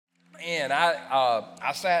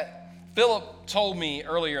Man, Philip told me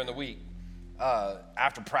earlier in the week,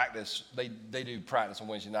 after practice, they do practice on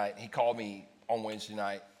Wednesday night. He called me on Wednesday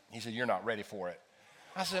night. He said, "You're not ready for it."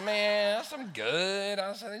 I said, "Man, I'm good."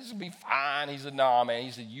 I said, "This will be fine." He said, "Nah, man."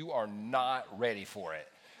 He said, "You are not ready for it."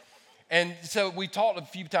 And so we talked a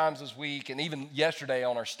few times this week and even yesterday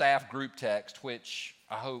on our staff group text, which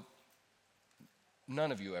I hope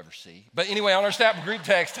none of you ever see. But anyway, on our staff group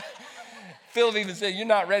text, Philip even said, "You're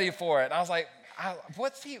not ready for it." And I was like,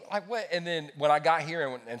 what's he, like what? And then when I got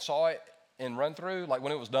here and saw it in run through, like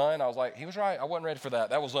when it was done, I was like, he was right. I wasn't ready for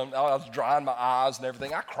that. I was drying my eyes and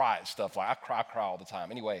everything. I cry at stuff I cry all the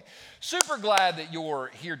time. Anyway, super glad that you're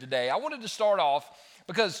here today. I wanted to start off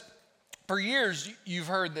because for years you've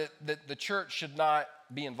heard that the church should not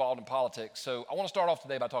be involved in politics. So I want to start off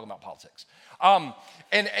today by talking about politics. And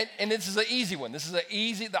this is an easy one. This is an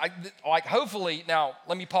easy, like hopefully, now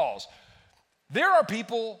let me pause. There are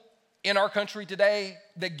people in our country today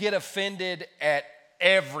that get offended at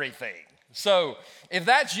everything. So if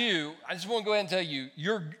that's you, I just want to go ahead and tell you,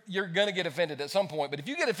 you're going to get offended at some point. But if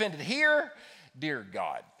you get offended here, dear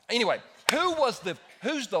God. Anyway, who's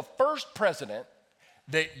the first president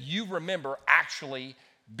that you remember actually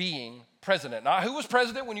being president? Now, who was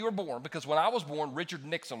president when you were born? Because when I was born, Richard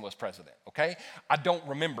Nixon was president, okay? I don't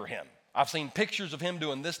remember him. I've seen pictures of him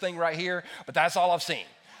doing this thing right here, but that's all I've seen.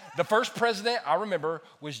 The first president I remember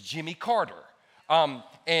was Jimmy Carter.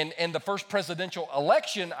 And the first presidential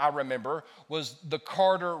election I remember was the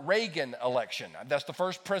Carter-Reagan election. That's the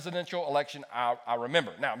first presidential election I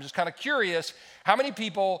remember. Now, I'm just kind of curious, how many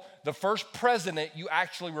people, the first president you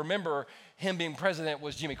actually remember him being president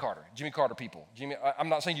was Jimmy Carter? Jimmy Carter people. I'm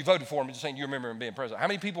not saying you voted for him, I'm just saying you remember him being president. How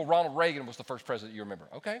many people Ronald Reagan was the first president you remember?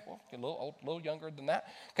 Okay, well, a little younger than that.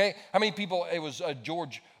 Okay, how many people, it was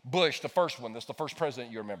George Bush, the first one, that's the first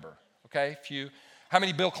president you remember? Okay, few. How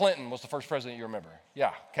many Bill Clinton was the first president you remember?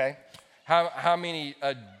 Yeah, okay. How many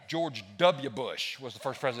George W. Bush was the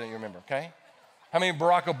first president you remember? Okay. How many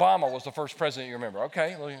Barack Obama was the first president you remember?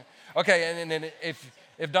 Okay. Okay, and then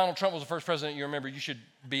if Donald Trump was the first president you remember, you should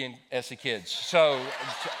be in SC Kids. So,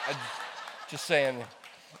 just saying.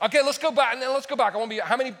 Okay, let's go back.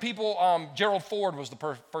 How many people, Gerald Ford was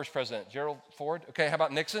the first president? Gerald Ford. Okay, how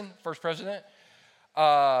about Nixon, first president?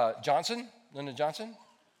 Lyndon Johnson.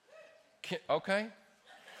 Okay.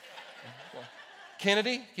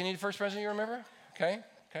 Kennedy, the first president you remember? Okay.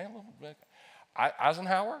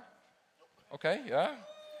 Eisenhower? Okay, yeah.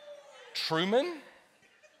 Truman?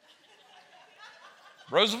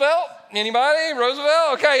 Roosevelt? Anybody?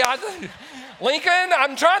 Roosevelt? Okay. Lincoln?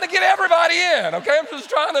 I'm trying to get everybody in, okay? I'm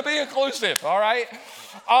just trying to be inclusive, all right?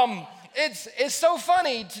 It's so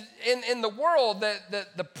funny in the world that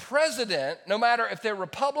the president, no matter if they're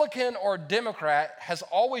Republican or Democrat, has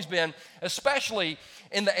always been, especially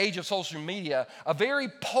in the age of social media, a very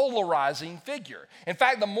polarizing figure. In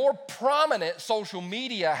fact, the more prominent social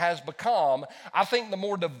media has become, I think the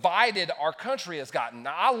more divided our country has gotten.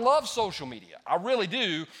 Now, I love social media. I really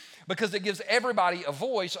do, because it gives everybody a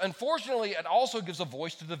voice. Unfortunately, it also gives a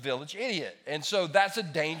voice to the village idiot. And so that's a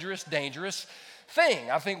dangerous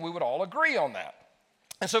thing. I think we would all agree on that.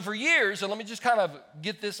 And so for years, and let me just kind of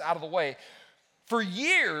get this out of the way, for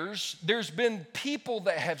years, there's been people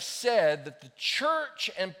that have said that the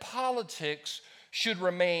church and politics should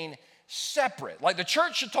remain separate. Like the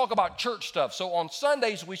church should talk about church stuff. So on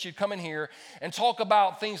Sundays, we should come in here and talk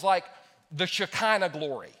about things like the Shekinah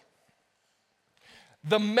glory,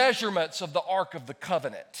 the measurements of the Ark of the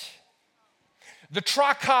Covenant, the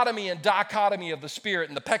trichotomy and dichotomy of the Spirit,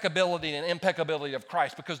 and the peccability and impeccability of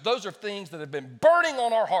Christ, because those are things that have been burning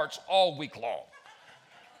on our hearts all week long.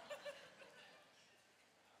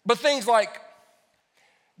 But things like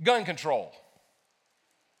gun control,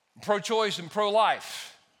 pro-choice and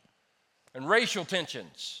pro-life, and racial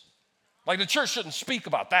tensions, like the church shouldn't speak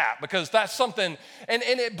about that, because that's something, and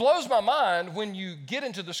it blows my mind when you get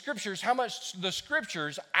into the scriptures, how much the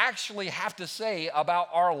scriptures actually have to say about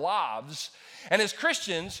our lives. And as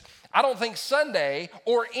Christians, I don't think Sunday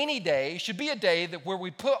or any day should be a day where we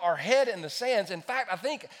put our head in the sands. In fact, I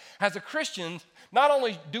think as a Christian, not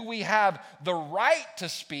only do we have the right to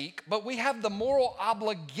speak, but we have the moral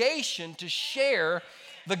obligation to share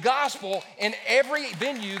the gospel in every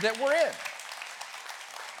venue that we're in.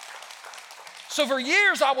 So for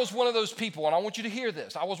years, I was one of those people, and I want you to hear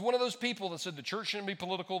this. I was one of those people that said the church shouldn't be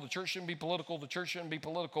political, the church shouldn't be political, the church shouldn't be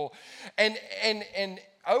political. And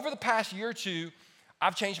over the past year or two,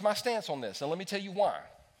 I've changed my stance on this, and let me tell you why.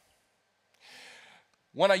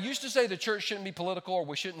 When I used to say the church shouldn't be political or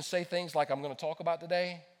we shouldn't say things like I'm going to talk about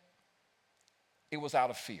today, it was out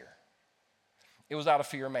of fear. It was out of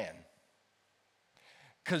fear of man.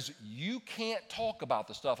 Because you can't talk about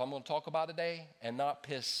the stuff I'm going to talk about today and not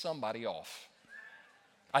piss somebody off.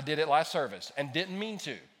 I did it last service and didn't mean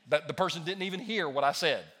to. The person didn't even hear what I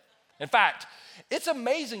said. In fact, it's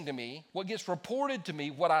amazing to me what gets reported to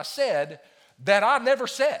me, what I said, that I never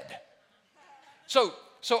said. So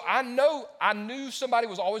I knew somebody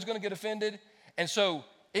was always going to get offended, and so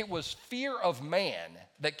it was fear of man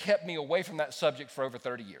that kept me away from that subject for over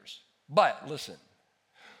 30 years. But listen,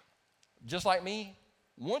 just like me,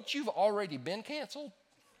 once you've already been canceled,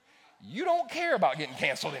 you don't care about getting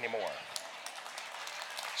canceled anymore.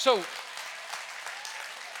 So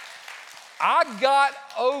I got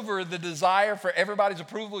over the desire for everybody's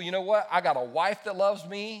approval. You know what? I got a wife that loves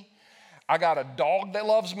me. I got a dog that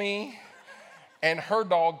loves me. And her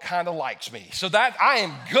dog kind of likes me. So that I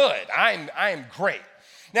am good. I am great.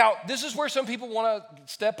 Now, this is where some people want to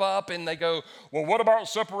step up and they go, well, what about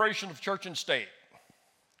separation of church and state?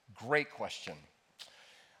 Great question.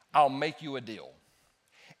 I'll make you a deal.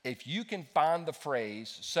 If you can find the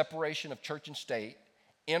phrase separation of church and state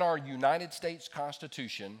in our United States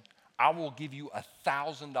Constitution, I will give you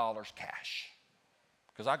 $1,000 cash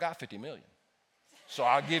because I got 50 million. So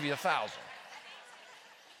I'll give you 1,000.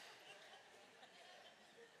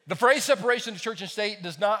 The phrase separation of church and state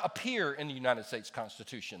does not appear in the United States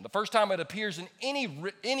Constitution. The first time it appears in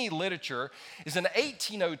any literature is in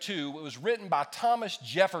 1802. It was written by Thomas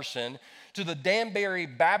Jefferson to the Danbury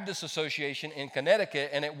Baptist Association in Connecticut,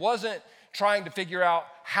 and it wasn't trying to figure out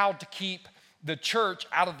how to keep the church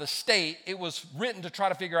out of the state. It was written to try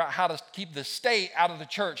to figure out how to keep the state out of the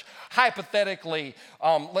church. Hypothetically,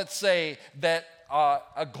 let's say that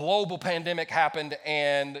a global pandemic happened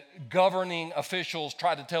and governing officials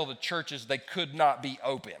tried to tell the churches they could not be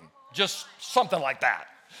open. Just something like that.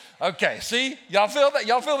 Okay, see? Y'all feel that?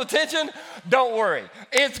 Y'all feel the tension? Don't worry.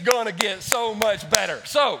 It's going to get so much better.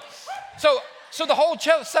 So the whole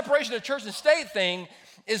separation of church and state thing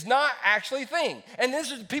is not actually a thing. And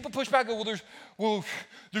this is, people push back and go,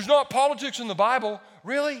 there's not politics in the Bible.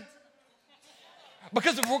 Really?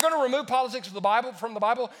 Because if we're going to remove politics from the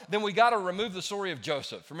Bible, then we got to remove the story of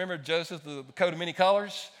Joseph. Remember Joseph, the coat of many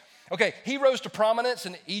colors? Okay, he rose to prominence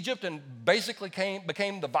in Egypt and basically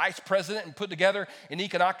became the vice president and put together an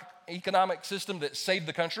economic system that saved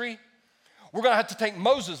the country. We're going to have to take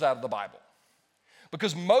Moses out of the Bible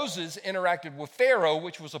because Moses interacted with Pharaoh,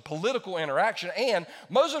 which was a political interaction, and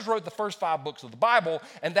Moses wrote the first 5 books of the Bible,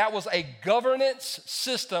 and that was a governance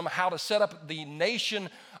system, how to set up the nation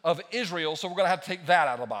of Israel. So we're going to have to take that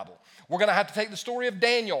out of the Bible. We're going to have to take the story of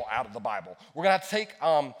Daniel out of the Bible. We're going to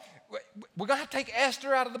have to take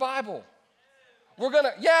Esther out of the Bible.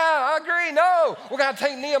 I agree. No, we're going to have to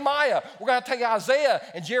take Nehemiah. We're going to have to take Isaiah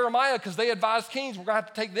and Jeremiah because they advised kings. We're going to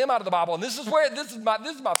have to take them out of the Bible. And this is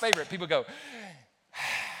my favorite. People go,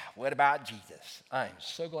 what about Jesus? I am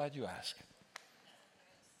so glad you asked.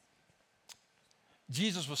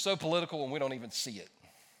 Jesus was so political and we don't even see it.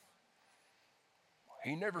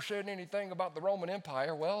 He never said anything about the Roman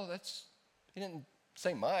Empire. Well, he didn't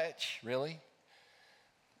say much, really.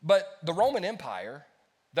 But the Roman Empire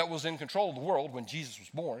that was in control of the world when Jesus was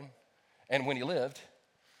born and when he lived,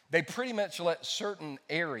 they pretty much let certain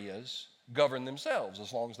areas govern themselves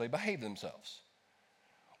as long as they behave themselves.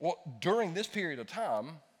 Well, during this period of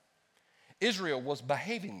time, Israel was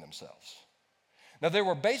behaving themselves. Now, there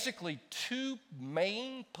were basically 2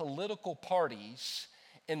 main political parties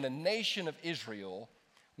in the nation of Israel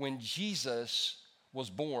when Jesus was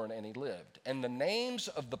born and he lived. And the names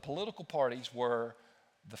of the political parties were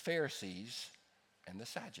the Pharisees and the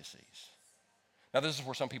Sadducees. Now, this is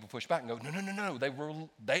where some people push back and go, no,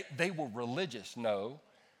 they were religious. No,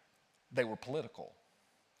 they were political.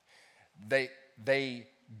 They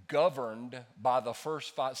governed by the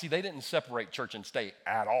first 5. See, they didn't separate church and state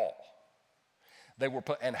at all.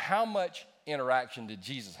 And how much interaction did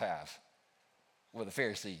Jesus have with the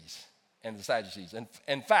Pharisees and the Sadducees? And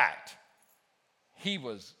in fact, he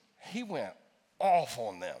went off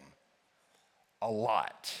on them a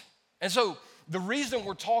lot. And so the reason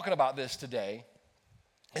we're talking about this today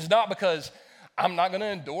is not because I'm not going to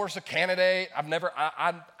endorse a candidate.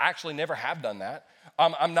 I actually never have done that.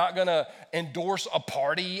 I'm not going to endorse a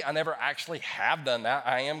party. I never actually have done that.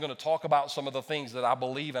 I am going to talk about some of the things that I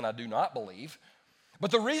believe and I do not believe. But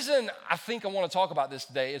the reason I think I want to talk about this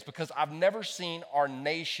today is because I've never seen our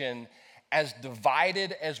nation as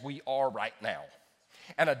divided as we are right now.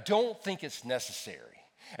 And I don't think it's necessary.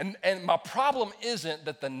 And my problem isn't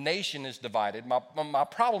that the nation is divided. My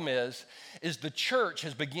problem is the church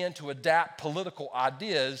has begun to adapt political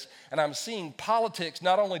ideas, and I'm seeing politics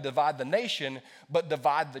not only divide the nation, but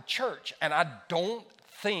divide the church. And I don't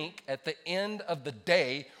think at the end of the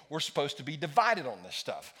day we're supposed to be divided on this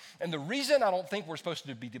stuff. And the reason I don't think we're supposed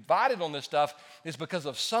to be divided on this stuff is because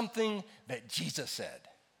of something that Jesus said.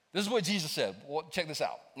 This is what Jesus said. Well, check this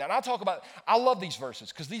out. Now, and I love these verses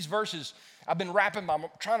because these verses, I've been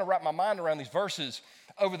trying to wrap my mind around these verses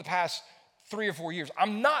over the past 3 or 4 years.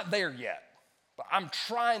 I'm not there yet, but I'm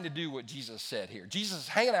trying to do what Jesus said here. Jesus is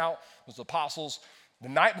hanging out with the apostles the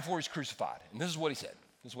night before he's crucified. And this is what he said.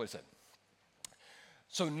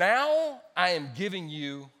 So now I am giving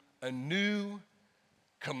you a new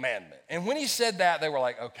commandment. And when he said that, they were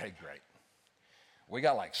like, okay, great. We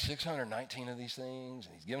got like 619 of these things,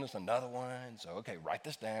 and he's giving us another one. So, okay, write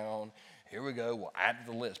this down. Here we go. We'll add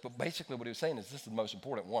to the list. But basically what he was saying is this is the most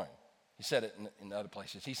important one. He said it in other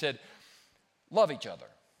places. He said, love each other.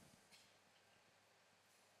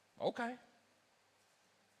 Okay.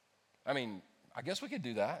 I mean, I guess we could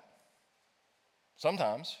do that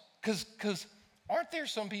sometimes. Because aren't there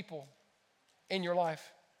some people in your life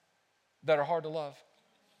that are hard to love?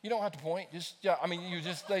 You don't have to point.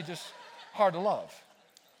 They just hard to love.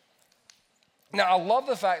 Now, I love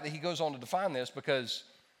the fact that he goes on to define this because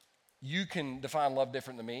you can define love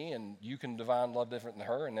different than me, and you can define love different than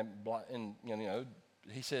her. And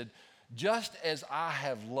he said, just as I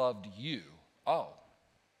have loved you. Well,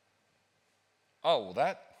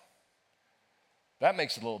 that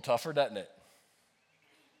makes it a little tougher, doesn't it?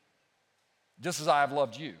 Just as I have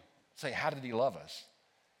loved you. Say, how did he love us?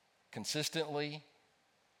 Consistently,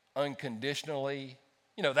 unconditionally,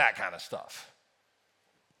 that kind of stuff.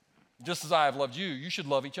 Just as I have loved you, you should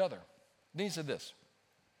love each other. Then he said this,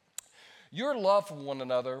 your love for one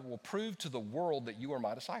another will prove to the world that you are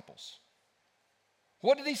my disciples.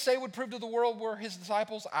 What did he say would prove to the world we're his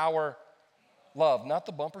disciples? Our love, not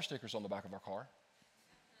the bumper stickers on the back of our car.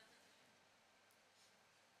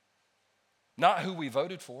 Not who we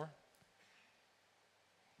voted for.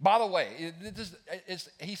 By the way,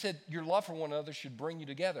 he said your love for one another should bring you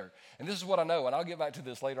together. And this is what I know, and I'll get back to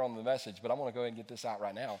this later on in the message, but I want to go ahead and get this out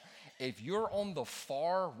right now. If you're on the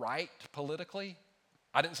far right politically,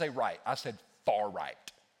 I didn't say right, I said far right.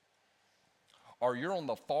 Or you're on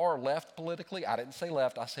the far left politically, I didn't say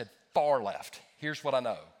left, I said far left. Here's what I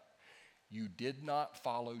know. You did not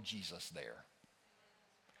follow Jesus there.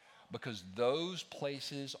 Because those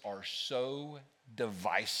places are so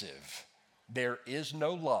divisive. There is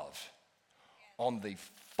no love on the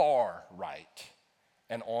far right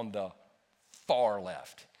and on the far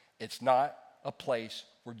left. It's not a place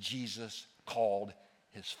where Jesus called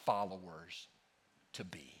his followers to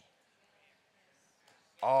be.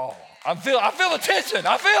 Oh, I feel the tension.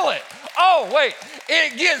 I feel it. Oh, wait,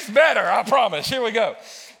 it gets better, I promise. Here we go.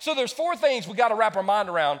 So there's 4 things we got to wrap our mind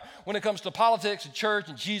around when it comes to politics and church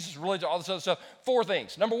and Jesus, religion, all this other stuff. 4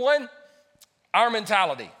 things. Number 1, our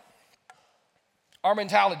mentality. Our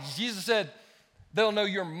mentality. Jesus said, they'll know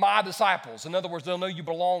you're my disciples. In other words, they'll know you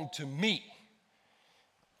belong to me.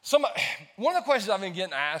 One of the questions I've been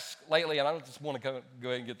getting asked lately, and I just want to go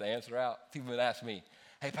ahead and get the answer out. People have been asking me,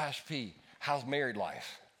 hey, Pastor P, how's married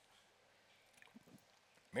life?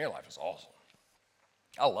 Married life is awesome.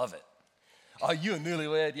 I love it. Oh, you a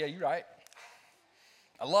newlywed? Yeah, you're right.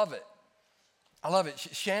 I love it.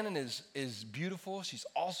 Shannon is beautiful. She's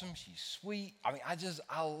awesome. She's sweet. I mean,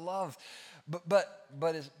 I love, but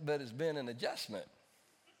it's been an adjustment.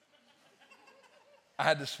 I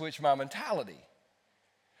had to switch my mentality.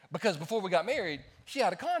 Because before we got married, she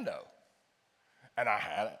had a condo. And I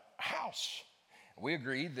had a house. We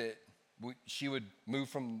agreed that she would move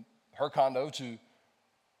from her condo to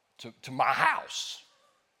my house.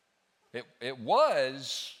 It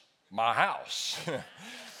was my house.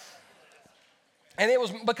 And it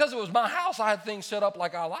was because it was my house, I had things set up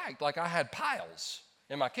like I liked. Like I had piles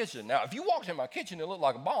in my kitchen. Now, if you walked in my kitchen, it looked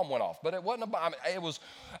like a bomb went off. But it wasn't a bomb. It was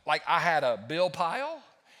like I had a bill pile,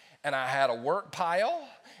 and I had a work pile,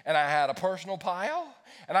 and I had a personal pile,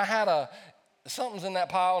 and I had something's in that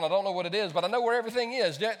pile, and I don't know what it is, but I know where everything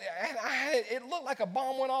is. And it looked like a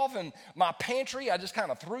bomb went off in my pantry. I just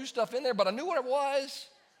kind of threw stuff in there, but I knew what it was.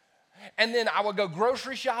 And then I would go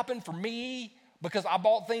grocery shopping for me because I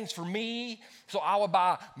bought things for me. So I would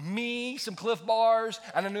buy me some Cliff Bars,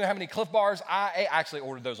 and I knew how many Cliff Bars I ate. I actually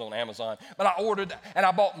ordered those on Amazon. But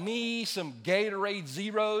I bought me some Gatorade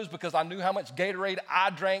Zeros because I knew how much Gatorade I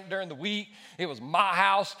drank during the week. It was my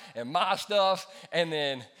house and my stuff. And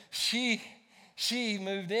then she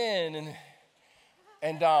moved in,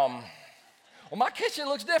 and my kitchen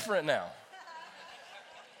looks different now.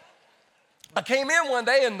 I came in one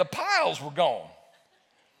day and the piles were gone.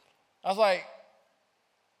 I was like,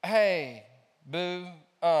 hey, boo,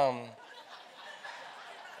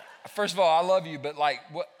 first of all, I love you, but like,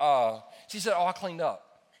 what? She said, I cleaned up.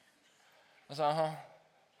 I said,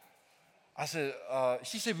 I said,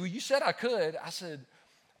 she said, well, you said I could. I said,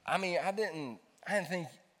 I didn't think,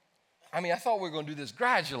 I thought we were going to do this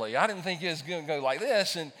gradually. I didn't think it was going to go like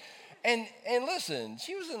this. And listen,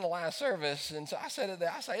 she was in the last service, and so I said it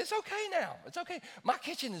there. I said, it's okay now. It's okay. My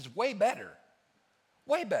kitchen is way better.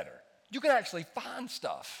 Way better. You can actually find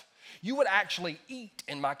stuff. You would actually eat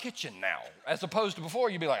in my kitchen now, as opposed to before.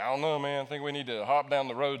 You'd be like, I don't know, man. I think we need to hop down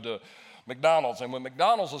the road to McDonald's. And when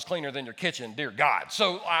McDonald's is cleaner than your kitchen, dear God.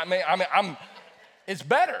 So, it's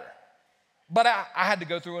better. But I had to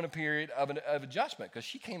go through in a period of adjustment because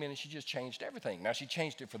she came in and she just changed everything. Now, she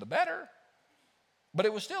changed it for the better, but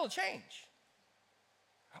it was still a change.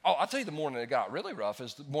 Oh, I'll tell you the morning that got really rough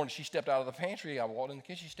is the morning she stepped out of the pantry. I walked in the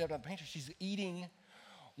kitchen, she stepped out of the pantry. She's eating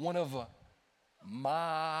one of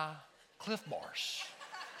my Cliff Bars.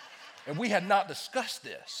 And we had not discussed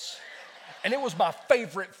this. And it was my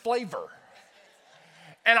favorite flavor.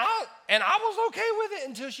 And I was okay with it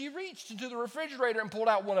until she reached into the refrigerator and pulled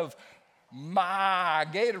out one of my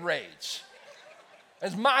Gatorades.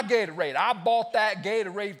 It's my Gatorade. I bought that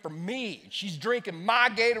Gatorade for me. She's drinking my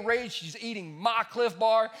Gatorade. She's eating my Cliff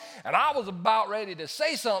Bar. And I was about ready to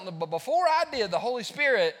say something, but before I did, the Holy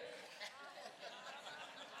Spirit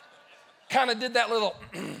kind of did that little,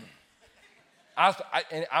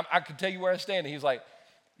 I could tell you where I was standing. He was like,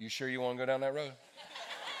 you sure you want to go down that road?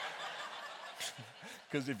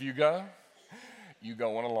 Because if you go, you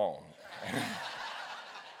going along.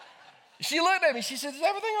 She looked at me. She said, is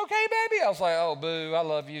everything okay, baby? I was like, oh, boo, I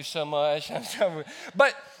love you so much.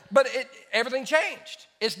 But everything changed.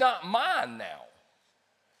 It's not mine now.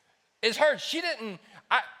 It's hers. She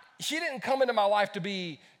didn't come into my life to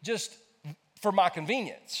be just for my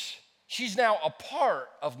convenience. She's now a part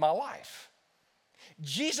of my life.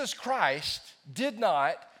 Jesus Christ did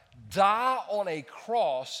not die on a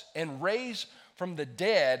cross and raise from the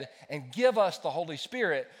dead and give us the Holy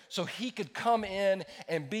Spirit so he could come in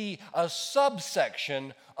and be a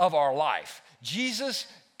subsection of our life. Jesus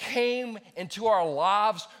came into our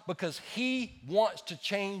lives because he wants to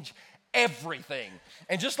change everything.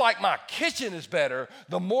 And just like my kitchen is better,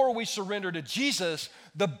 the more we surrender to Jesus,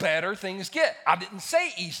 the better things get. I didn't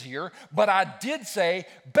say easier, but I did say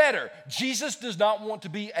better. Jesus does not want to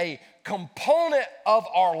be a component of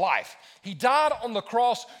our life. He died on the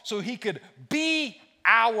cross so he could be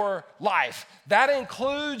our life. That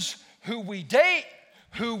includes who we date,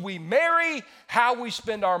 who we marry, how we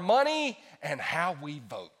spend our money, and how we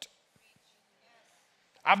vote.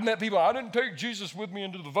 I've met people, I didn't take Jesus with me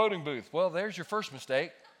into the voting booth. Well, there's your first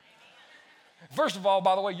mistake. First of all,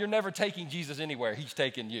 by the way, you're never taking Jesus anywhere. He's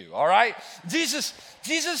taking you, all right? Jesus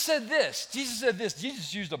said this.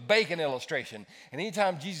 Jesus used a bacon illustration. And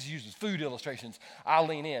anytime Jesus uses food illustrations, I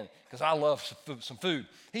lean in because I love some food.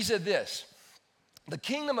 He said this, the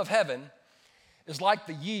kingdom of heaven is like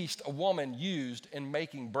the yeast a woman used in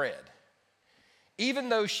making bread. Even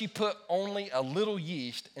though she put only a little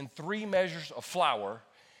yeast in 3 measures of flour,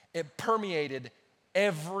 it permeated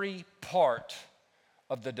every part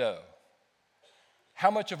of the dough.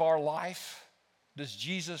 How much of our life does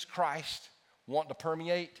Jesus Christ want to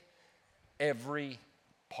permeate? Every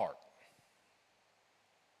part.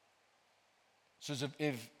 So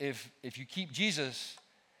if you keep Jesus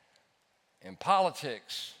and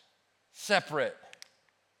politics separate,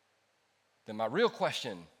 then my real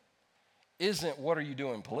question isn't what are you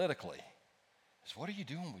doing politically? It's what are you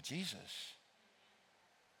doing with Jesus?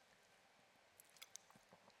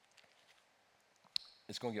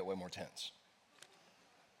 It's going to get way more tense.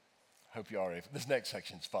 Hope you all ready. This next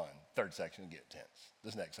section's fun. Third section will get tense.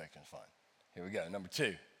 This next section's fun. Here we go. Number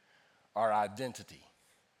 2, our identity.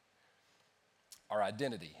 Our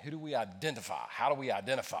identity. Who do we identify? How do we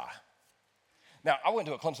identify? Now, I went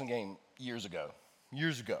to a Clemson game years ago.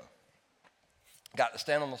 Got to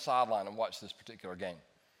stand on the sideline and watch this particular game.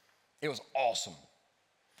 It was awesome.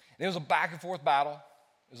 And it was a back and forth battle.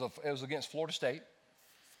 It was against Florida State.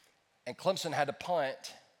 And Clemson had to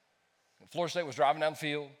punt. And Florida State was driving down the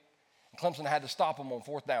field. And Clemson had to stop them on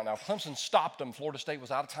 4th down. Now, if Clemson stopped them, Florida State was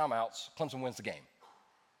out of timeouts. Clemson wins the game.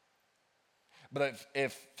 But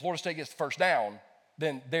if Florida State gets the first down,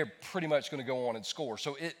 then they're pretty much going to go on and score.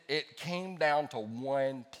 So it came down to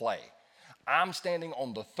one play. I'm standing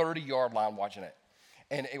on the 30-yard line watching it.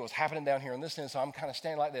 And it was happening down here in this end, so I'm kind of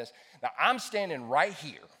standing like this. Now, I'm standing right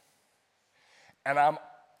here. And I'm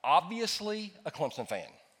obviously a Clemson fan.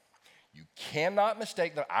 You cannot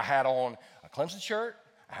mistake that I had on a Clemson shirt,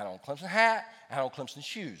 I had on a Clemson hat, I had on Clemson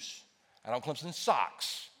shoes, I had on Clemson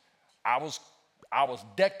socks. I was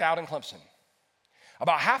decked out in Clemson.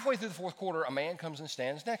 About halfway through the 4th quarter, a man comes and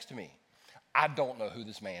stands next to me. I don't know who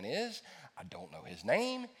this man is. I don't know his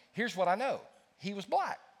name. Here's what I know. He was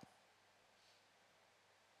black.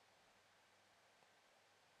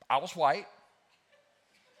 I was white.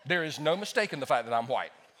 There is no mistaking the fact that I'm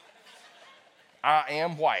white. I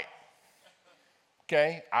am white.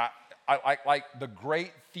 Okay? I like the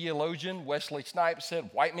great theologian Wesley Snipes said,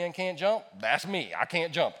 white men can't jump. That's me. I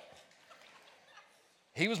can't jump.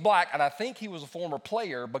 He was black, and I think he was a former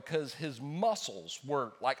player because his muscles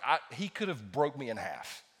were like, he could have broke me in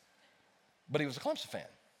half. But he was a Clemson fan.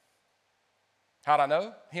 How'd I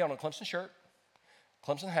know? He owned a Clemson shirt,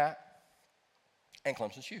 Clemson hat, and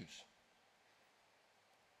Clemson shoes.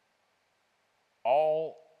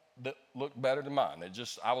 All that looked better than mine.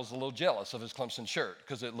 I was a little jealous of his Clemson shirt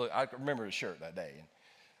because I remember his shirt that day.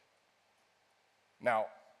 Now,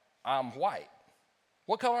 I'm white.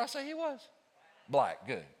 What color did I say he was? Black.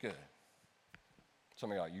 Good.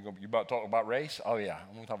 Some of y'all, you about to talk about race? Oh yeah,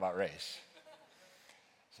 I'm going to talk about race.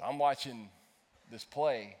 So I'm watching this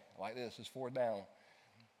play like this, this fourth down,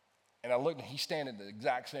 and I looked and he's standing the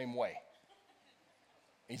exact same way.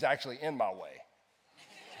 He's actually in my way.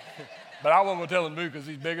 But I wasn't going to tell him to move because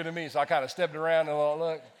he's bigger than me, so I kind of stepped around and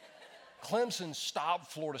look. Clemson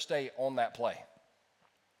stopped Florida State on that play.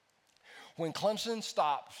 When Clemson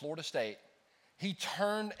stopped Florida State, he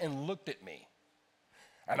turned and looked at me.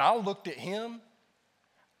 And I looked at him,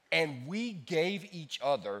 and we gave each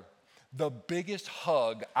other the biggest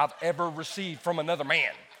hug I've ever received from another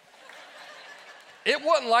man. It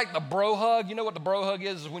wasn't like the bro hug. You know what the bro hug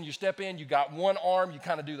is when you step in, you got one arm, you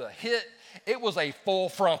kind of do the hit. It was a full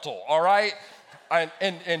frontal, all right?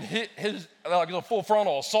 And his like a full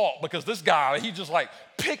frontal assault because this guy, he just like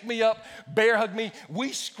picked me up, bear hugged me.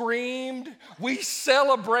 We screamed, we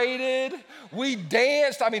celebrated, we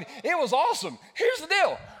danced. I mean, it was awesome. Here's the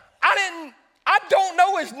deal. I don't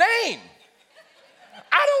know his name.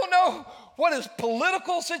 I don't know what his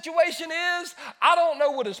political situation is. I don't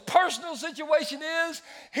know what his personal situation is.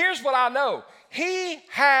 Here's what I know. He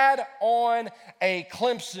had on a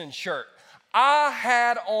Clemson shirt. I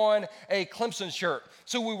had on a Clemson shirt.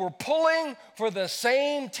 So we were pulling for the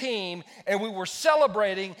same team and we were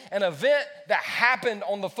celebrating an event that happened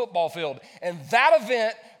on the football field. And that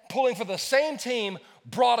event, pulling for the same team,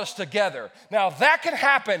 brought us together. Now that can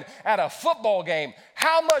happen at a football game.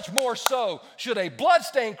 How much more so should a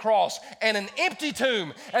bloodstained cross and an empty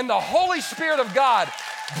tomb and the Holy Spirit of God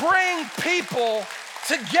bring people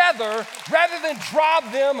together rather than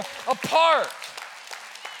drive them apart?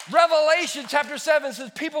 Revelation chapter 7 says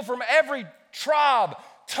people from every tribe,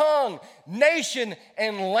 tongue, nation,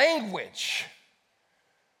 and language.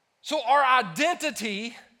 So our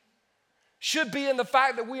identity should be in the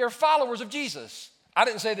fact that we are followers of Jesus. I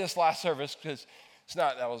didn't say this last service because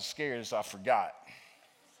I was scared so I forgot.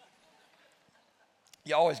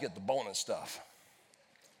 You always get the bonus stuff.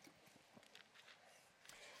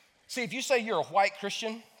 See, if you say you're a white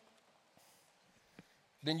Christian,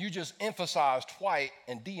 then you just emphasized white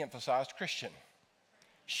and de-emphasized Christian.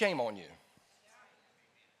 Shame on you.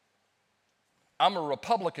 I'm a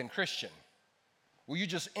Republican Christian. Well, you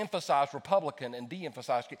just emphasize Republican and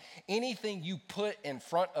de-emphasize anything you put in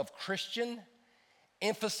front of Christian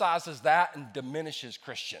emphasizes that and diminishes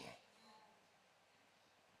Christian.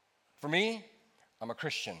 For me, I'm a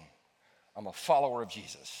Christian. I'm a follower of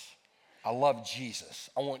Jesus. I love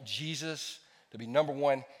Jesus. I want Jesus to be number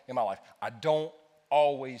one in my life. I don't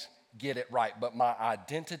always get it right, but my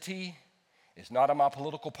identity is not in my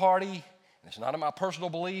political party, and it's not in my personal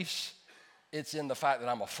beliefs. It's in the fact that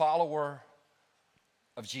I'm a follower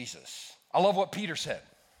of Jesus. I love what Peter said.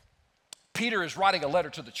 Peter is writing a letter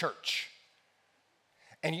to the church.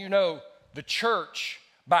 And you know, the church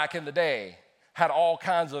back in the day had all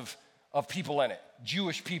kinds of people in it.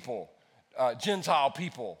 Jewish people, Gentile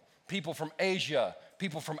people, people from Asia,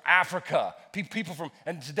 people from Africa, people from,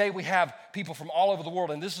 and today we have people from all over the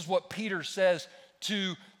world. And this is what Peter says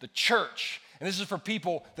to the church. And this is for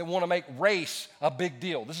people that want to make race a big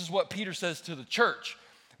deal. This is what Peter says to the church.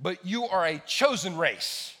 But you are a chosen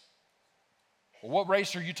race. Well, what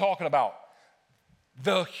race are you talking about?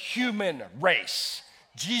 The human race.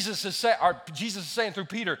 Jesus is saying through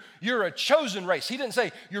Peter, you're a chosen race. He didn't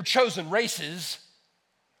say you're chosen races.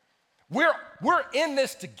 We're in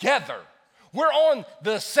this together. We're on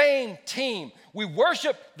the same team. We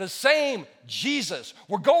worship the same Jesus.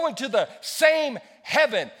 We're going to the same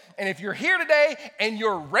heaven. And if you're here today and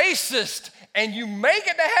you're racist and you make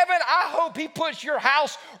it to heaven, I hope he puts your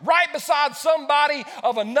house right beside somebody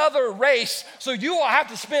of another race so you will have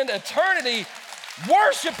to spend eternity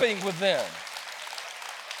worshiping with them.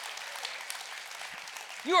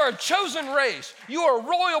 You are a chosen race. You are a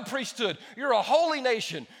royal priesthood. You're a holy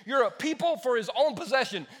nation. You're a people for his own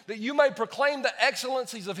possession, that you may proclaim the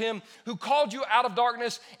excellencies of him who called you out of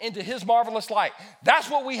darkness into his marvelous light. That's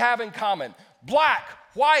what we have in common. Black,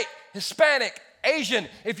 white, Hispanic, Asian,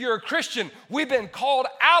 if you're a Christian, we've been called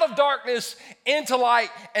out of darkness into light,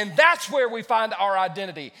 and that's where we find our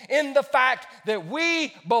identity, in the fact that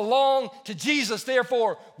we belong to Jesus.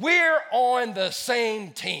 Therefore, we're on the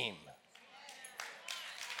same team.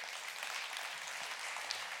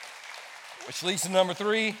 Which leads to number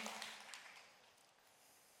 3,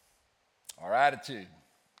 our attitude.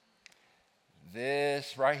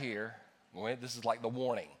 This right here, this is like the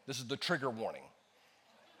warning. This is the trigger warning.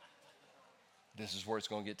 This is where it's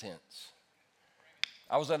going to get tense.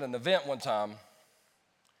 I was at an event one time,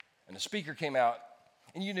 and the speaker came out,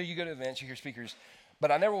 and you go to events, you hear speakers,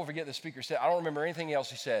 but I never will forget the speaker said, I don't remember anything else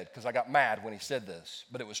he said, because I got mad when he said this,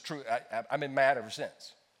 but it was true. I've been mad ever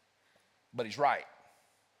since. But he's right.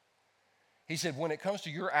 He said, when it comes to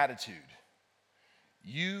your attitude,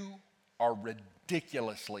 you are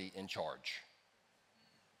ridiculously in charge.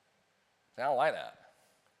 I don't like that.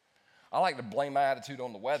 I like to blame my attitude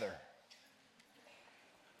on the weather.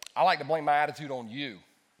 I like to blame my attitude on you.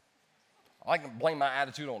 I like to blame my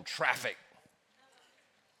attitude on traffic.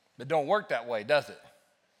 It don't work that way, does it?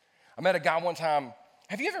 I met a guy one time.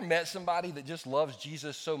 Have you ever met somebody that just loves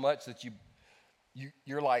Jesus so much that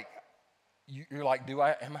you're like,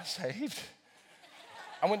 am I saved?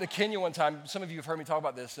 I went to Kenya one time. Some of you have heard me talk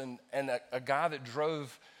about this, and a guy that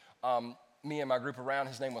drove me and my group around,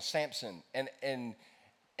 his name was Samson,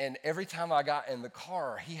 and every time I got in the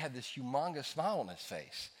car, he had this humongous smile on his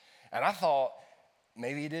face. And I thought,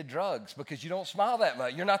 maybe he did drugs, because you don't smile that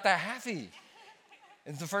much. You're not that happy.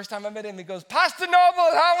 And the first time I met him, he goes, Pastor Noble,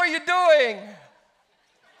 how are you doing?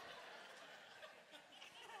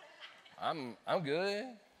 I'm good.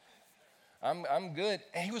 I'm good.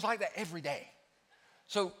 And he was like that every day.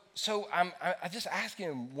 So I just asked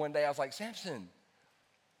him one day, I was like, Samson,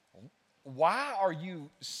 why are you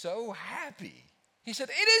so happy? He said,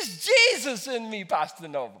 it is Jesus in me, Pastor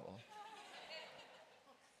Noble.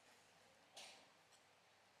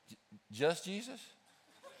 Just Jesus?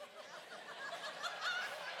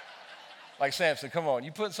 Like, Samson, come on,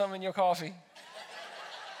 you put something in your coffee?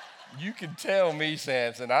 You can tell me,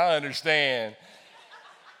 Samson, I understand.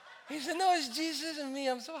 He said, no, it's Jesus and me.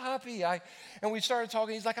 I'm so happy. And we started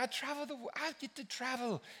talking. He's like, I get to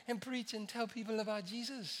travel and preach and tell people about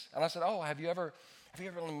Jesus. And I said, oh, have you ever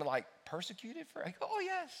been like persecuted for it? I go, oh,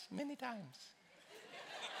 yes, many times.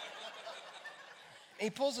 He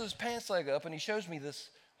pulls his pants leg up and he shows me this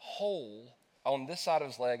hole on this side of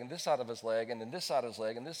his leg and this side of his leg and then this side of his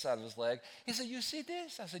leg and this side of his leg. He said, you see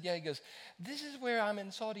this? I said, yeah. He goes, this is where I'm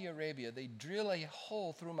in Saudi Arabia. They drill a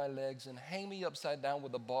hole through my legs and hang me upside down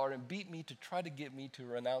with a bar and beat me to try to get me to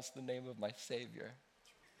renounce the name of my Savior.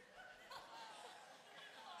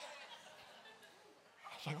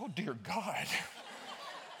 I was like, oh, dear God.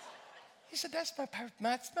 He said, that's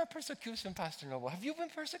my persecution, Pastor Noble. Have you been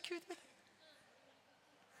persecuted?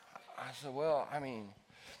 I said, well, I mean,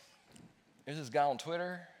 there's this guy on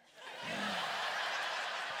Twitter.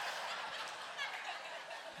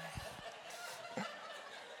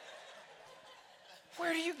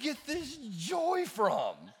 Where do you get this joy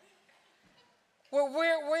from? Well,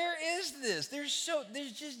 where is this? There's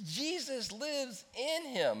just Jesus lives in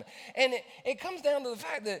him. And it comes down to the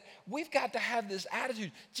fact that we've got to have this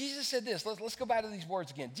attitude. Jesus said this. Let's go back to these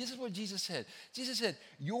words again. This is what Jesus said. Jesus said,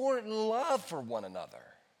 your love for one another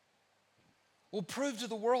will prove to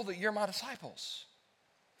the world that you're my disciples.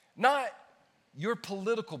 Not your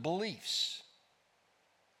political beliefs,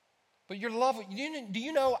 but your love. Do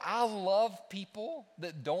you know I love people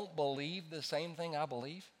that don't believe the same thing I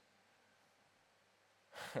believe?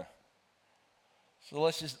 So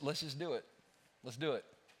let's just do it. Let's do it.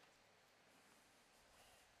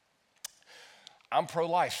 I'm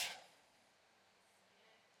pro-life.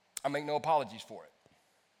 I make no apologies for it.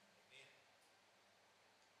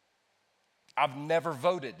 I've never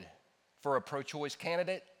voted for a pro-choice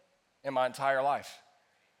candidate in my entire life,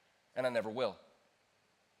 and I never will.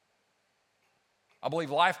 I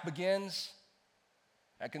believe life begins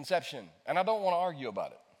at conception, and I don't want to argue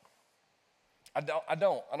about it. I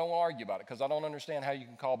don't want to argue about it because I don't understand how you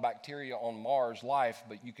can call bacteria on Mars life,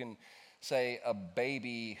 but you can say a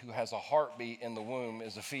baby who has a heartbeat in the womb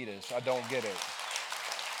is a fetus. I don't get it.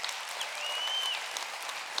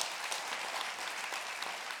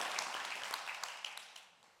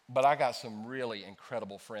 But I got some really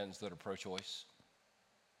incredible friends that are pro-choice.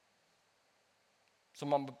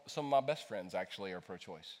 Some of my best friends actually are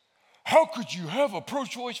pro-choice. How could you have a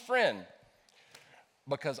pro-choice friend?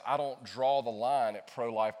 Because I don't draw the line at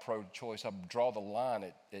pro-life, pro-choice. I draw the line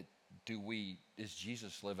at is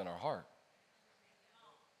Jesus live in our heart?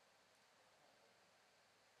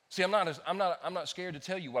 See, I'm not scared to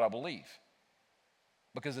tell you what I believe.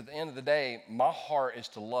 Because at the end of the day, my heart is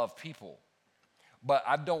to love people. But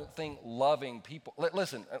I don't think loving people,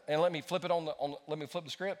 listen, and let me flip it let me flip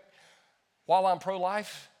the script. While I'm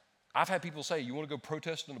pro-life, I've had people say, you want to go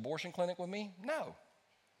protest an abortion clinic with me? No.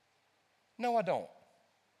 No, I don't.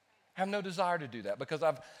 I have no desire to do that because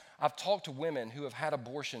I've talked to women who have had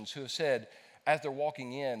abortions who have said, as they're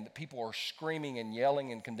walking in, people are screaming and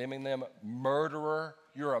yelling and condemning them. Murderer,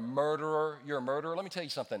 you're a murderer, you're a murderer. Let me tell you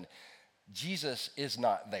something. Jesus is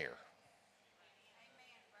not there.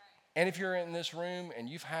 And if you're in this room and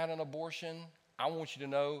you've had an abortion, I want you to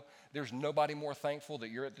know there's nobody more thankful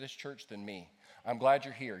that you're at this church than me. I'm glad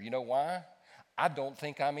you're here. You know why? I don't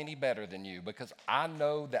think I'm any better than you because I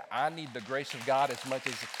know that I need the grace of God as much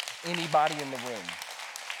as anybody in the room.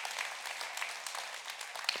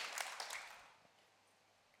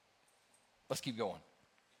 Let's keep going.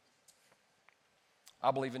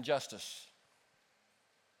 I believe in justice.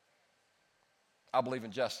 I believe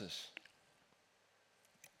in justice.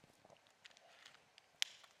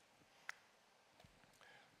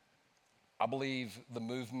 I believe the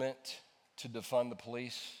movement to defund the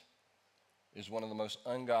police is one of the most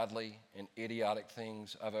ungodly and idiotic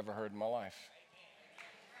things I've ever heard in my life.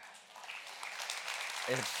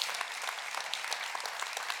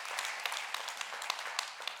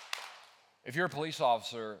 If you're a police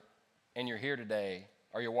officer and you're here today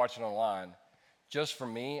or you're watching online, just for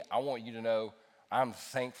me, I want you to know I'm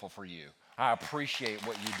thankful for you. I appreciate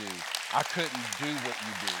what you do. I couldn't do what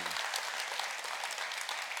you do.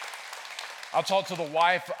 I talked to the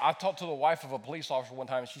wife of a police officer one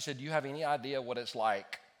time, and she said, do you have any idea what it's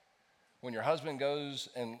like when your husband goes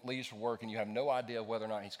and leaves for work and you have no idea whether or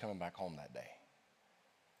not he's coming back home that day?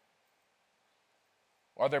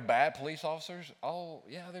 Are there bad police officers? Oh,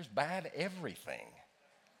 yeah, there's bad everything.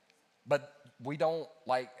 But we don't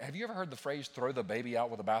have you ever heard the phrase, throw the baby out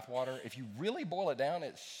with the bathwater? If you really boil it down,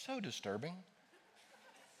 it's so disturbing.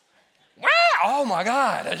 Wow, oh my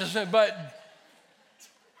God.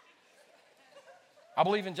 I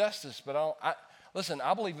believe in justice, but listen,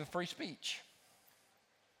 I believe in free speech.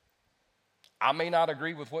 I may not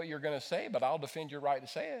agree with what you're going to say, but I'll defend your right to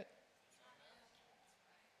say it.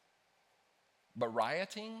 But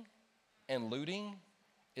rioting and looting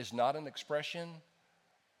is not an expression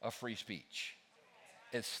of free speech.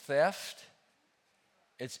 It's theft,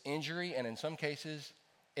 it's injury, and in some cases,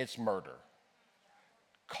 it's murder.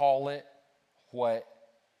 Call it what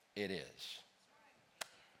it is.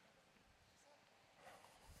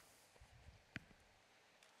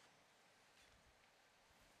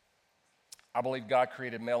 I believe God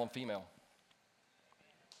created male and female.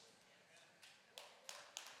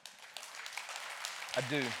 I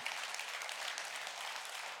do.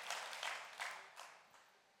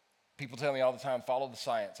 People tell me all the time, follow the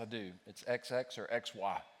science. I do. It's XX or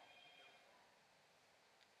XY.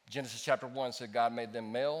 Genesis chapter 1 said God made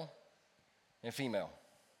them male and female.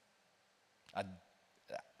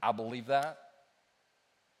 I believe that,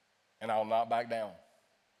 and I will not back down.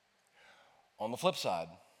 On the flip side,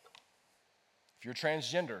 if you're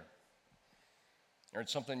transgender or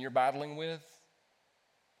it's something you're battling with,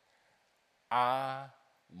 I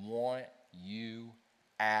want you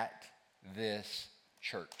at this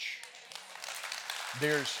church.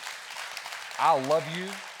 I love you.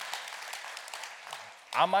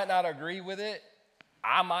 I might not agree with it.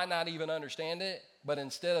 I might not even understand it. But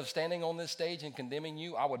instead of standing on this stage and condemning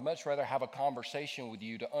you, I would much rather have a conversation with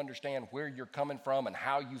you to understand where you're coming from and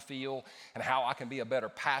how you feel and how I can be a better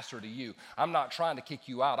pastor to you. I'm not trying to kick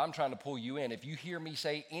you out. I'm trying to pull you in. If you hear me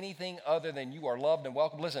say anything other than you are loved and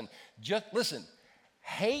welcome, listen, just listen.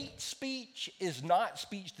 Hate speech is not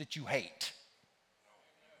speech that you hate.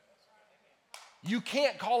 You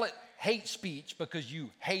can't call it hate speech because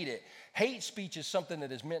you hate it. Hate speech is something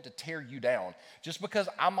that is meant to tear you down. Just because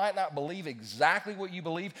I might not believe exactly what you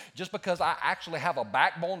believe, just because I actually have a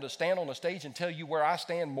backbone to stand on the stage and tell you where I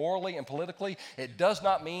stand morally and politically, it does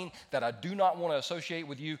not mean that I do not want to associate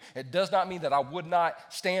with you. It does not mean that I would not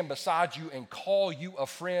stand beside you and call you a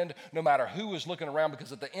friend no matter who is looking around,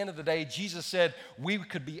 because at the end of the day, Jesus said we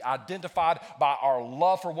could be identified by our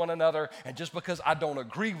love for one another, and just because I don't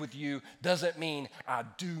agree with you doesn't mean I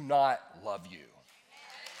do not love you.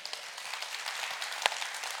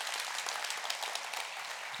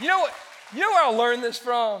 You know where I learned this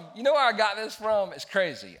from? You know where I got this from? It's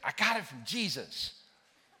crazy. I got it from Jesus.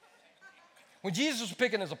 When Jesus was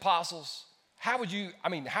picking his apostles, how would you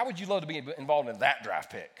love to be involved in that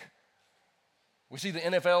draft pick? We see the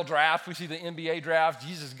NFL draft, we see the NBA draft.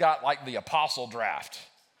 Jesus got like the apostle draft.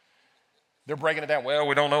 They're breaking it down. Well,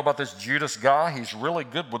 we don't know about this Judas guy. He's really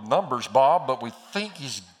good with numbers, Bob, but we think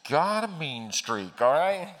he's got a mean streak, all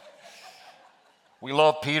right? We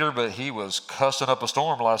love Peter, but he was cussing up a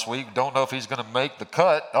storm last week. Don't know if he's going to make the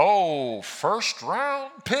cut. Oh, first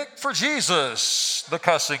round pick for Jesus, the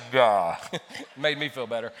cussing guy. Made me feel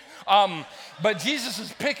better. But Jesus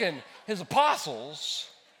is picking his apostles,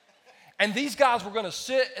 and these guys were going to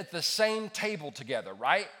sit at the same table together,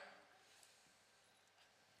 right?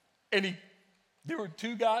 And there were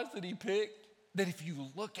two guys that he picked that if you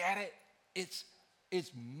look at it, it's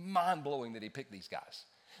mind-blowing that he picked these guys.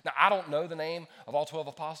 Now, I don't know the name of all 12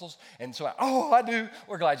 apostles, and so I do.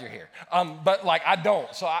 We're glad you're here. But I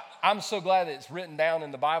don't. So I'm so glad that it's written down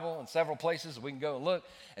in the Bible in several places that we can go and look.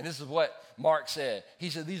 And this is what Mark said. He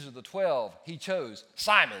said these are the 12 he chose.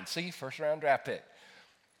 Simon, see, first-round draft pick,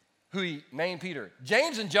 who he named Peter.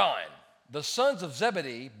 James and John, the sons of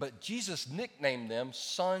Zebedee, but Jesus nicknamed them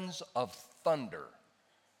sons of thunder.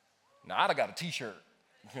 Now, I'd have got a T-shirt.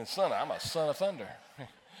 I'm a son of thunder.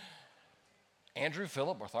 Andrew,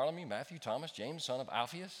 Philip, Bartholomew, Matthew, Thomas, James, son of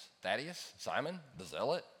Alphaeus, Thaddeus, Simon, the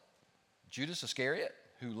Zealot, Judas Iscariot,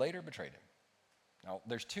 who later betrayed him. Now,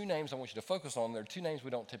 there's two names I want you to focus on. There are two names we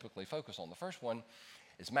don't typically focus on. The first one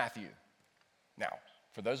is Matthew. Now,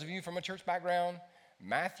 for those of you from a church background,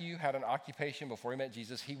 Matthew had an occupation before he met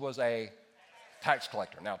Jesus. He was a tax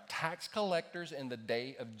collector. Now, tax collectors in the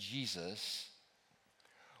day of Jesus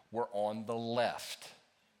were on the left.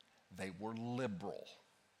 They were liberal.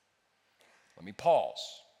 Let me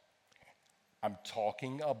pause. I'm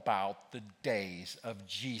talking about the days of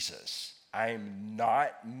Jesus. I'm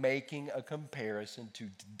not making a comparison to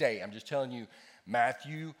today. I'm just telling you,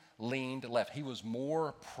 Matthew leaned left. He was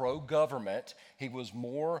more pro-government. He was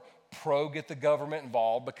more pro-get the government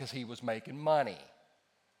involved because he was making money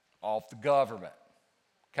off the government.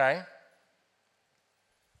 Okay?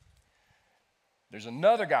 There's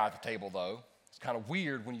another guy at the table, though. It's kind of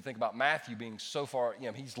weird when you think about Matthew being so far,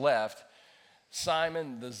 he's left.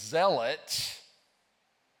 Simon the Zealot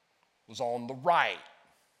was on the right,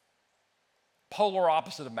 polar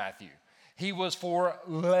opposite of Matthew. He was for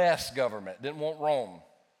less government, didn't want Rome.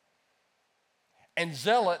 And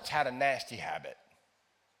zealots had a nasty habit.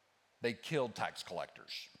 They killed tax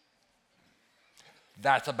collectors.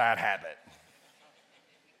 That's a bad habit.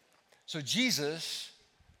 So Jesus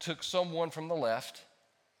took someone from the left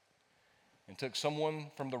and took someone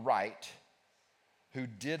from the right who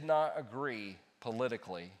did not agree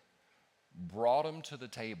politically, brought him to the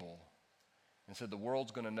table and said, the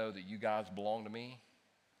world's going to know that you guys belong to me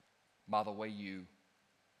by the way you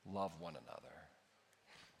love one another.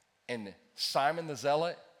 And Simon the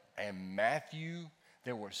Zealot and Matthew,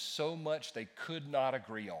 there was so much they could not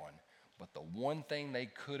agree on, but the one thing they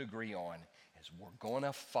could agree on is we're going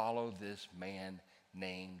to follow this man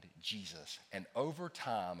named Jesus. And over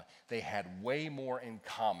time, they had way more in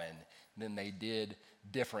common than they did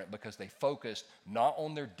different because they focused not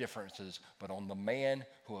on their differences, but on the man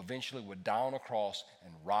who eventually would die on a cross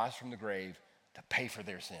and rise from the grave to pay for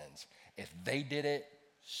their sins. If they did it,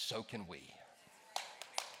 so can we.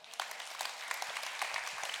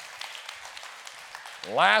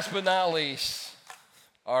 Last but not least,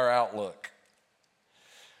 our outlook.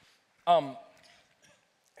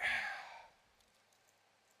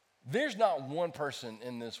 There's not one person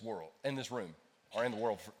in this world, in this room, or in the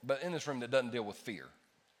world, but in this room that doesn't deal with fear.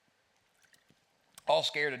 All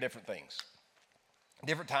scared of different things.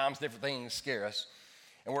 Different times, different things scare us.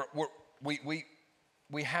 And we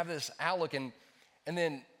have this outlook, and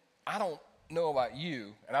then I don't know about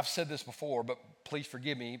you, and I've said this before, but please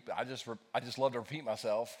forgive me, I just love to repeat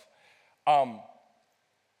myself. The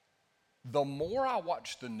more I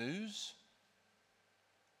watch the news,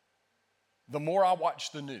 the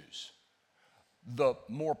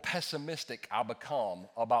more pessimistic I become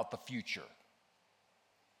about the future.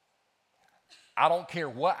 I don't care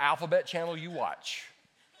what alphabet channel you watch.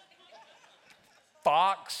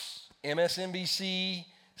 Fox, MSNBC,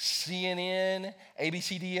 CNN,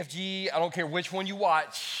 ABCDFG, I don't care which one you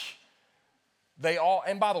watch. They all,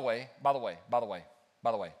 and by the way, let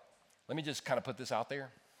me just kind of put this out there.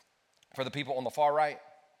 For the people on the far right,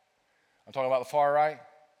 I'm talking about the far right,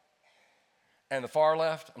 and the far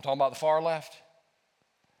left, I'm talking about the far left.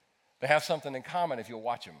 They have something in common if you'll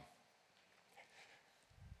watch them.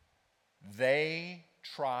 They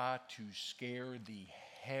try to scare the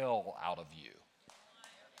hell out of you.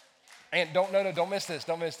 And don't miss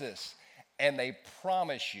this. And they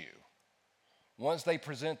promise you, once they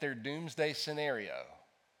present their doomsday scenario,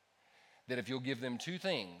 that if you'll give them two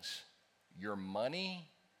things, your money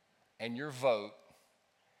and your vote,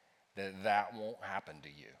 that won't happen to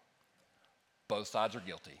you. Both sides are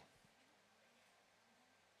guilty.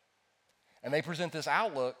 And they present this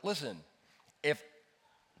outlook. Listen, if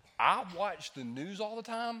I watch the news all the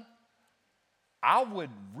time, I would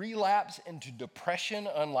relapse into depression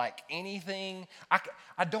unlike anything.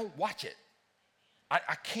 I don't watch it.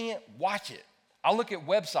 I can't watch it. I look at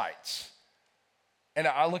websites, and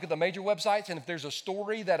I look at the major websites, and if there's a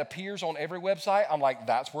story that appears on every website, I'm like,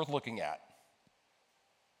 that's worth looking at.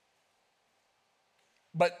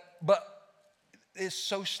 But it's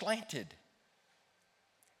so slanted.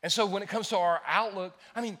 And so when it comes to our outlook,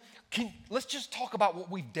 I mean, let's just talk about what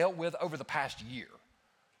we've dealt with over the past year.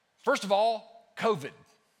 First of all, COVID.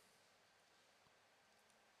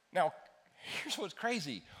 Now, here's what's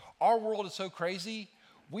crazy. Our world is so crazy,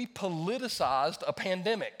 we politicized a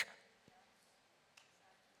pandemic.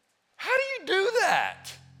 How do you do that?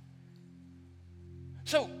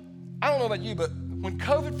 So, I don't know about you, but when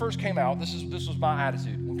COVID first came out, this was my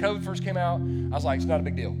attitude. When COVID first came out, I was like, it's not a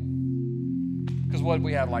big deal. Because what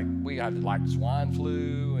we had swine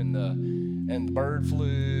flu and the bird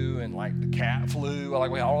flu and like the cat flu,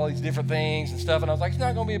 like we had all these different things and stuff, and I was like, it's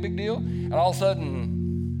not gonna be a big deal. And all of a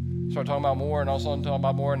sudden, started talking about more, and all of a sudden talking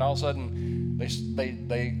about more, and all of a sudden,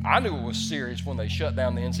 I knew it was serious when they shut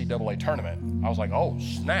down the NCAA tournament. I was like, oh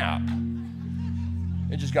snap!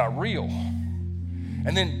 It just got real.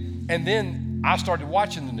 And then I started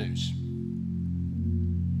watching the news,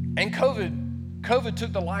 and COVID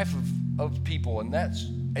took the life of people, and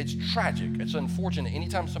it's tragic. It's unfortunate.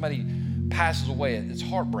 Anytime somebody passes away, it's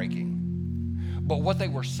heartbreaking. But what they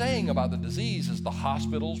were saying about the disease is the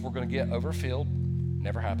hospitals were going to get overfilled.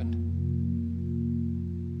 Never happened.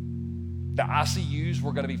 The ICUs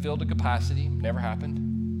were going to be filled to capacity. Never happened.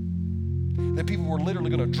 That people were literally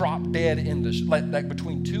going to drop dead in the like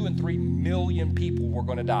between 2 and 3 million people were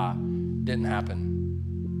going to die. Didn't happen.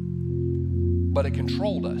 But it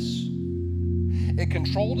controlled us. It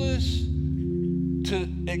controlled us to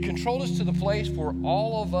the place where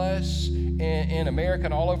all of us in America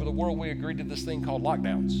and all over the world, we agreed to this thing called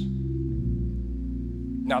lockdowns.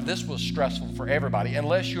 Now, this was stressful for everybody,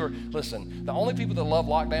 listen, the only people that love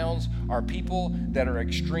lockdowns are people that are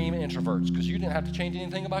extreme introverts, because you didn't have to change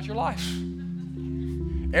anything about your life.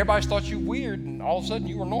 Everybody thought you weird, and all of a sudden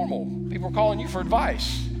you were normal. People were calling you for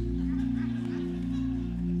advice.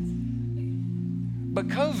 But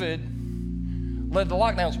COVID led to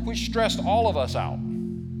lockdowns, which stressed all of us out.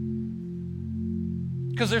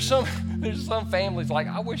 Because there's some families like,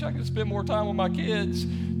 I wish I could spend more time with my kids.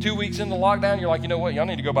 2 weeks into lockdown, you're like, you know what? Y'all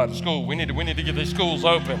need to go back to school. We need to get these schools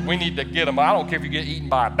open. We need to get them. I don't care if you get eaten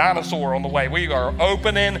by a dinosaur on the way. We are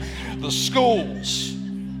opening the schools.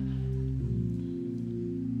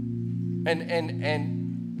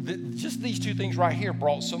 Just these two things right here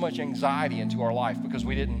brought so much anxiety into our life because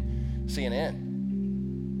we didn't see an end.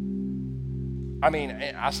 I mean,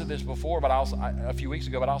 I said this before, a few weeks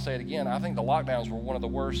ago, but I'll say it again. I think the lockdowns were one of the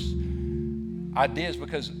worst ideas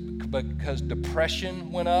because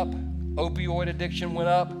depression went up, opioid addiction went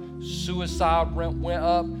up, suicide went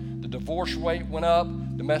up, the divorce rate went up,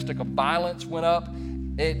 domestic violence went up.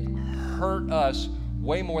 It hurt us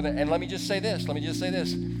way more than, and let me just say this.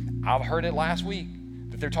 I've heard it last week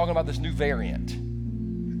that they're talking about this new variant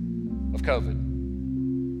of COVID.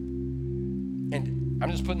 And I'm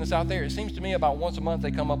just putting this out there. It seems to me about once a month they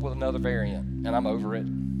come up with another variant, and I'm over it.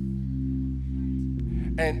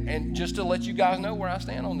 And just to let you guys know where I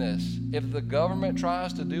stand on this, if the government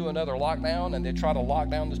tries to do another lockdown and they try to lock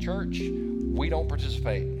down the church, we don't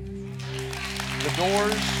participate. The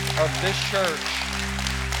doors of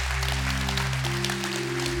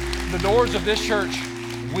this church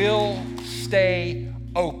will stay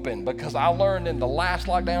open, because I learned in the last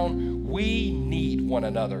lockdown, we need one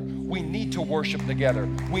another. We need to worship together.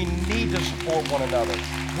 We need to support one another.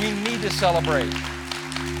 We need to celebrate.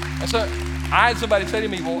 And so I had somebody say to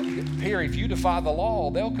me, well, Perry, if you defy the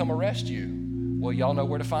law, they'll come arrest you. Well, y'all know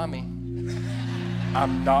where to find me.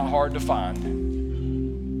 I'm not hard to find.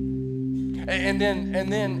 And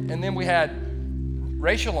then we had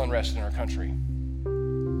racial unrest in our country.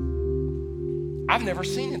 I've never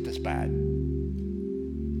seen it this bad.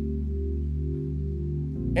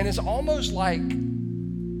 And it's almost like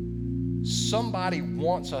somebody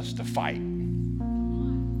wants us to fight.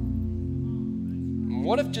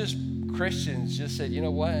 What if just Christians just said, you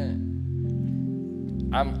know what?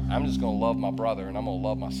 I'm just going to love my brother and I'm going to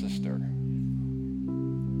love my sister.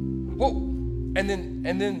 Well, and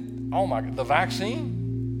then, oh my God, the vaccine?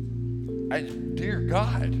 Dear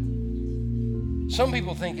God. Some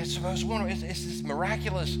people think it's the most wonderful, it's this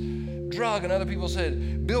miraculous drug, and other people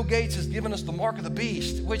said, Bill Gates has given us the mark of the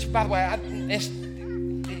beast, which, by the way,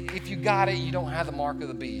 if you got it, you don't have the mark of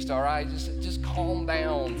the beast, all right? Just calm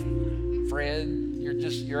down, Fred.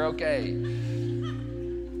 You're okay.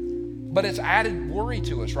 But it's added worry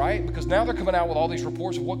to us, right? Because now they're coming out with all these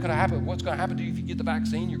reports of what could happen, what's going to happen to you if you get the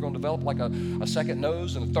vaccine. You're going to develop like a second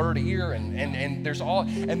nose and a third ear, and there's all,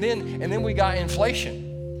 and then we got inflation.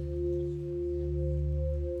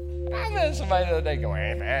 I met somebody the other day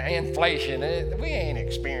going, inflation, we ain't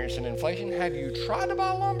experiencing inflation. Have you tried to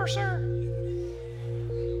buy lumber, sir?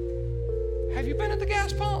 Have you been at the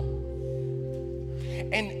gas pump?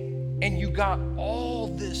 And you got all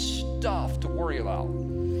this stuff to worry about.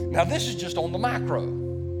 Now, this is just on the macro.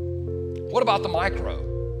 What about the micro?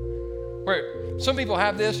 Where some people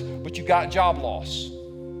have this, but you got job loss.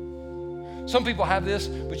 Some people have this,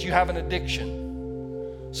 but you have an addiction.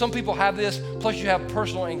 Some people have this, plus you have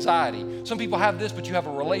personal anxiety. Some people have this, but you have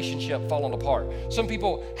a relationship falling apart. Some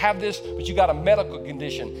people have this, but you got a medical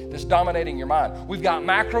condition that's dominating your mind. We've got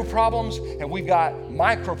macro problems and we've got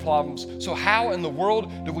micro problems. So how in the world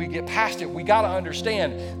do we get past it? We got to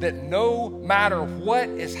understand that no matter what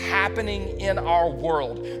is happening in our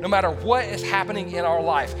world, no matter what is happening in our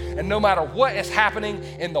life, and no matter what is happening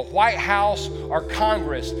in the White House or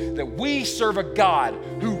Congress, that we serve a God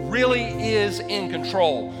who really is in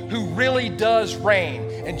control, who really does reign.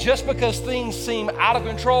 And just because things seem out of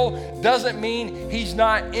control doesn't mean he's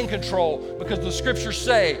not in control, because the scriptures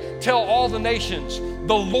say, tell all the nations,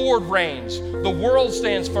 the Lord reigns, the world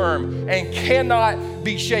stands firm and cannot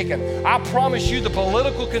be shaken. I promise you the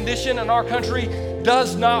political condition in our country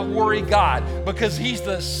does not worry God, because he's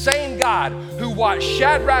the same God who watched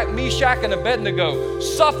Shadrach, Meshach, and Abednego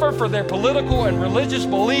suffer for their political and religious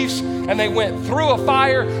beliefs, and they went through a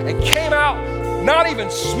fire and came out not even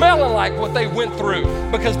smelling like what they went through,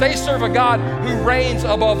 because they serve a God who reigns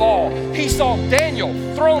above all. He saw Daniel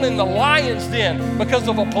thrown in the lion's den because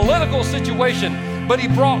of a political situation, but he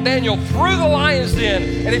brought Daniel through the lion's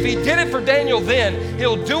den, and if he did it for Daniel then,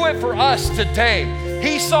 he'll do it for us today.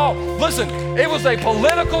 He saw, listen, it was a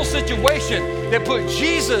political situation that put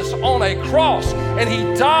Jesus on a cross, and he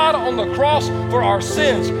died on the cross for our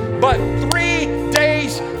sins. But 3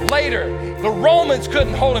 days later, the Romans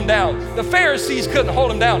couldn't hold him down. The Pharisees couldn't hold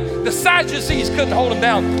him down. The Sadducees couldn't hold him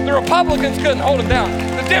down. The Republicans couldn't hold him down.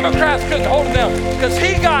 The Democrats couldn't hold him down, because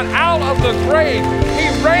he got out of the grave.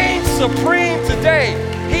 He reigns supreme today.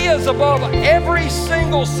 He is above every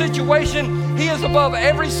single situation. He is above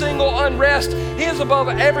every single unrest. He is above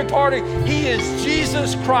every party. He is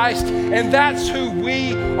Jesus Christ, and that's who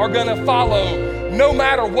we are going to follow, no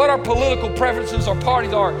matter what our political preferences or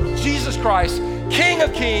parties are. Jesus Christ, King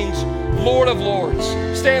of Kings, Lord of Lords.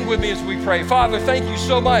 Stand with me as we pray. Father, thank you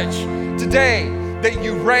so much today that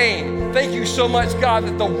you reign. Thank you so much, God,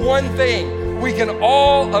 that the one thing we can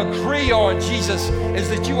all agree on, Jesus, is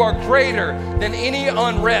that you are greater than any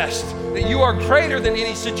unrest, that you are greater than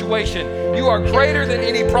any situation. You are greater than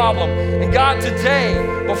any problem. And God, today,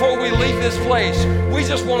 before we leave this place, we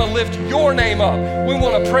just want to lift your name up. We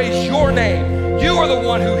want to praise your name. You are the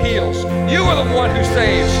one who heals. You are the one who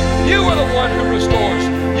saves. You are the one who restores.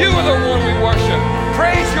 You are the one we worship.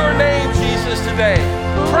 Praise your name, Jesus, today.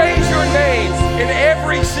 Praise your name in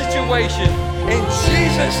every situation. In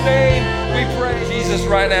Jesus' name we pray. Jesus,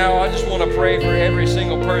 right now, I just want to pray for every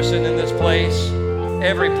single person in this place,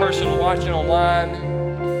 every person watching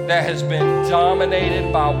online that has been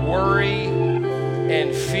dominated by worry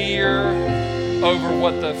and fear over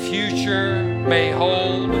what the future may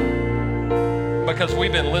hold, because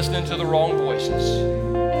we've been listening to the wrong voices.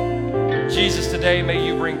 Jesus, today, may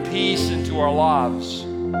you bring peace into our lives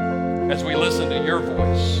as we listen to your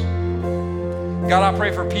voice. God, I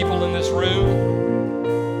pray for people in this room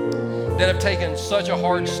that have taken such a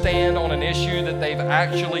hard stand on an issue that they've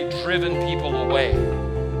actually driven people away.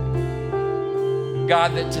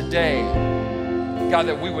 God, that today, God,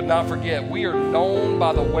 that we would not forget, we are known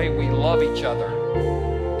by the way we love each other.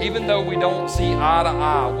 Even though we don't see eye to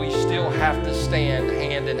eye, we still have to stand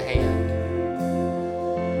hand in hand.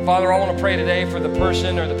 Father, I want to pray today for the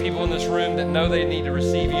person or the people in this room that know they need to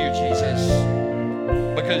receive you, Jesus,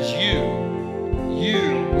 because you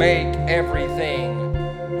make everything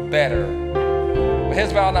better. With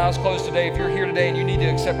heads bowed and eyes closed today, if you're here today and you need to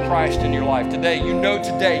accept Christ in your life today, you know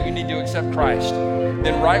today you need to accept Christ,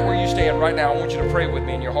 then right where you stand right now, I want you to pray with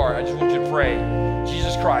me in your heart. I just want you to pray,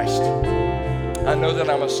 Jesus Christ, I know that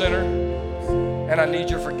I'm a sinner and I need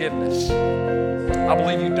your forgiveness. I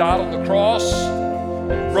believe you died on the cross,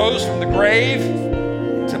 rose from the grave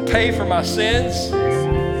to pay for my sins.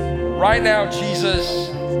 Right now, Jesus,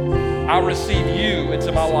 I receive you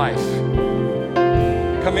into my life.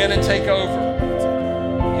 Come in and take over.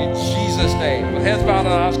 In Jesus' name. With heads bowed and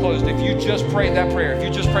eyes closed, if you just prayed that prayer, if you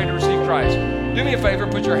just prayed to receive Christ, do me a favor,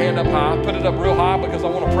 put your hand up high, put it up real high, because I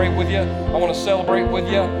want to pray with you. I want to celebrate with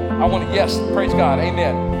you. Yes, praise God,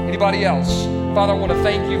 amen. Anybody else? Father, I want to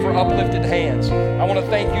thank you for uplifted hands. I want to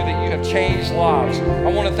thank you that you have changed lives.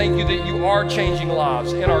 I want to thank you that you are changing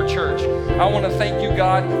lives in our church. I want to thank you,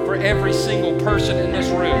 God, for every single person in this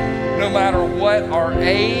room, no matter what our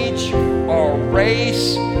age, our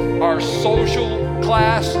race, our social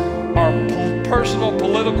class, our personal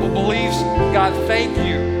political beliefs. God, thank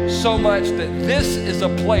you so much that this is a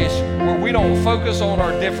place where we don't focus on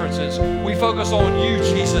our differences. We focus on you,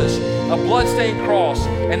 Jesus, a bloodstained cross,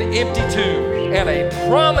 an empty tomb, and a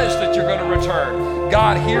promise that you're going to return.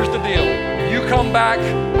 God, here's the deal. You come back,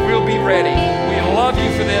 we'll be ready. We love you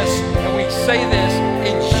for this, and we say this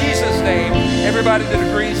in Jesus' name. Everybody that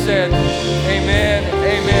agrees said, amen,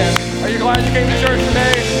 amen. Are you glad you came to church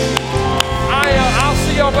today? I'll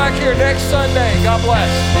see y'all back here next Sunday. God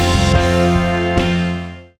bless.